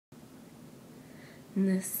And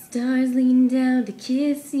the stars lean down to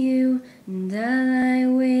kiss you, and I'll lie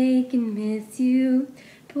awake and miss you.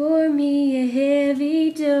 Pour me a heavy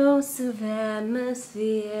dose of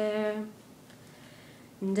atmosphere,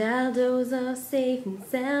 and I'll doze off safe and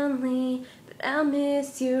soundly, but I'll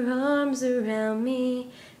miss your arms around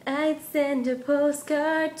me. I'd send a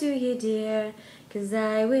postcard to you, dear, 'cause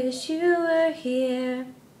I wish you were here.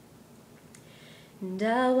 And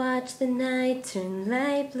I'll watch the night turn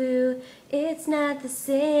light blue. It's not the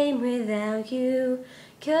same without you,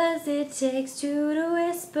 'cause it takes two to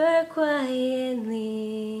whisper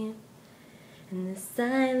quietly. And the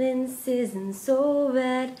silence isn't so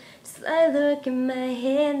bad. Just I look at my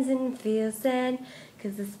hands and feel sad,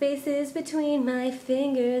 'cause the spaces between my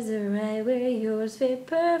fingers are right where yours fit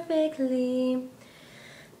perfectly.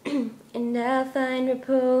 And I'll find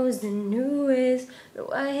repose in new ways, though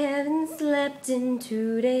I haven't slept in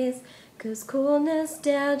 2 days, 'cause cold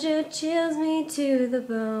nostalgia chills me to the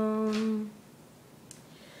bone.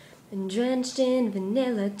 And drenched in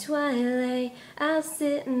vanilla twilight, I'll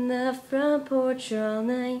sit in the front porch all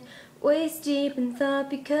night, waist deep in thought,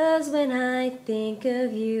 because when I think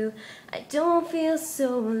of you, I don't feel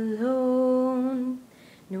so alone.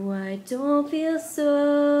 No, I don't feel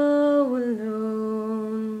so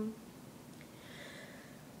alone.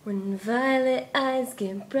 When violet eyes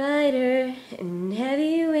get brighter and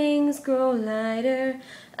heavy wings grow lighter,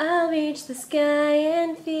 I'll reach the sky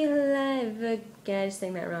and feel alive again. I just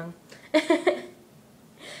sang that wrong.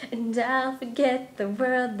 And I'll forget the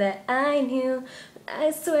world that I knew, but I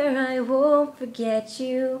swear I won't forget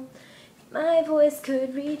you. If my voice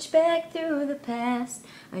could reach back through the past,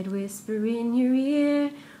 I'd whisper in your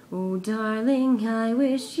ear, oh darling, I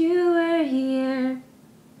wish you were here.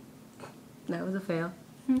 That was a fail.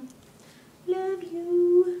 Love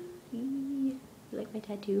you. You like my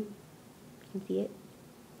tattoo? You can see it?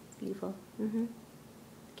 It's beautiful.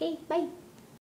 Okay, bye.